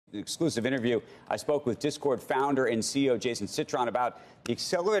exclusive interview. I spoke with Discord founder and CEO Jason Citron about the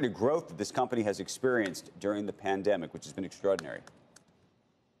accelerated growth that this company has experienced during the pandemic, which has been extraordinary.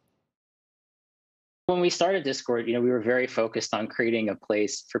 When we started Discord, we were very focused on creating a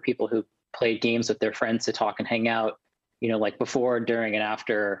place for people who played games with their friends to talk and hang out, like before, during, and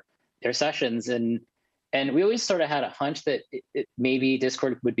after their sessions. And we always sort of had a hunch that maybe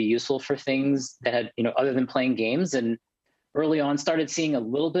Discord would be useful for things that had, other than playing games. And early on started seeing a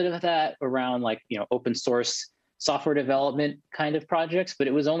little bit of that around open source software development kind of projects. But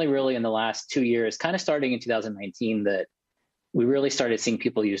it was only really in the last 2 years, kind of starting in 2019, that we really started seeing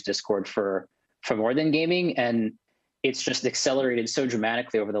people use Discord for more than gaming. And it's just accelerated so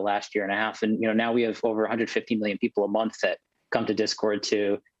dramatically over the last year and a half. And, now we have over 150 million people a month that come to Discord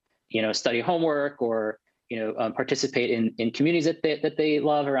to, study homework or, participate in communities that they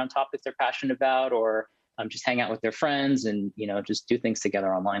love around topics they're passionate about, or just hang out with their friends and, just do things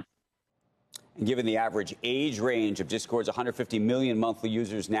together online. And given the average age range of Discord's 150 million monthly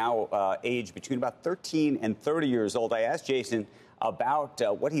users now age between about 13 and 30 years old, I asked Jason about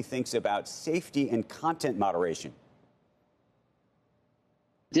what he thinks about safety and content moderation.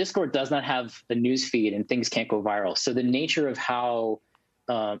 Discord does not have a news feed and things can't go viral. So the nature of how,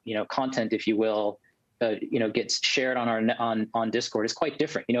 content, if you will, gets shared on Discord is quite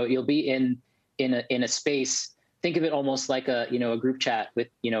different. You'll be in a space. Think of it almost like a group chat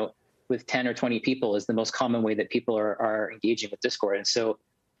with 10 or 20 people is the most common way that people are engaging with Discord. And so,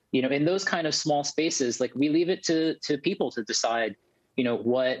 in those kind of small spaces, we leave it to people to decide,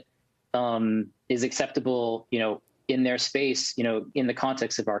 what is acceptable, in their space, in the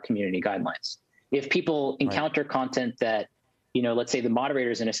context of our community guidelines. If people encounter content that, let's say the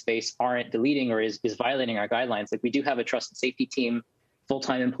moderators in a space aren't deleting or is violating our guidelines, we do have a trust and safety team,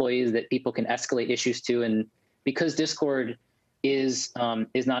 full-time employees that people can escalate issues to. And because Discord is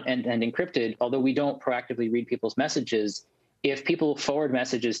not end-to-end encrypted, although we don't proactively read people's messages, if people forward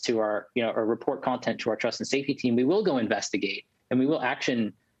messages to our, or report content to our trust and safety team, we will go investigate and we will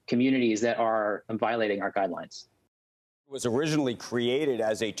action communities that are violating our guidelines. It was originally created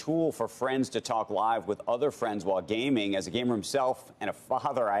as a tool for friends to talk live with other friends while gaming. As a gamer himself and a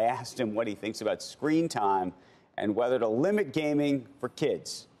father, I asked him what he thinks about screen time and whether to limit gaming for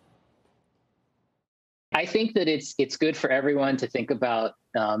kids. I think that it's good for everyone to think about,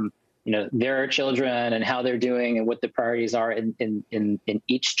 their children and how they're doing and what the priorities are in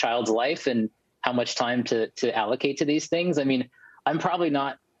each child's life and how much time to allocate to these things. I mean, I'm probably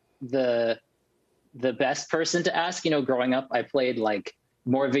not the best person to ask. Growing up, I played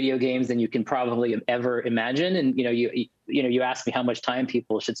more video games than you can probably ever imagine. And, you asked me how much time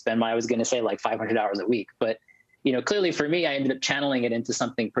people should spend. I was going to say 500 hours a week. But, clearly for me, I ended up channeling it into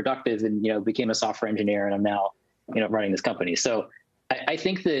something productive and, became a software engineer. And I'm now, running this company. So I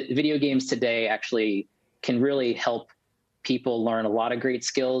think that video games today actually can really help people learn a lot of great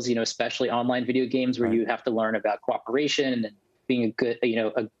skills, especially online video games where you have to learn about cooperation and being a good,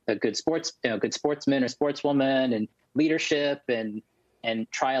 a good sportsman or sportswoman, and leadership and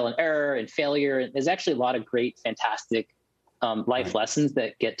trial and error and failure. And there's actually a lot of great, fantastic life lessons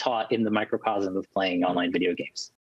that get taught in the microcosm of playing online video games.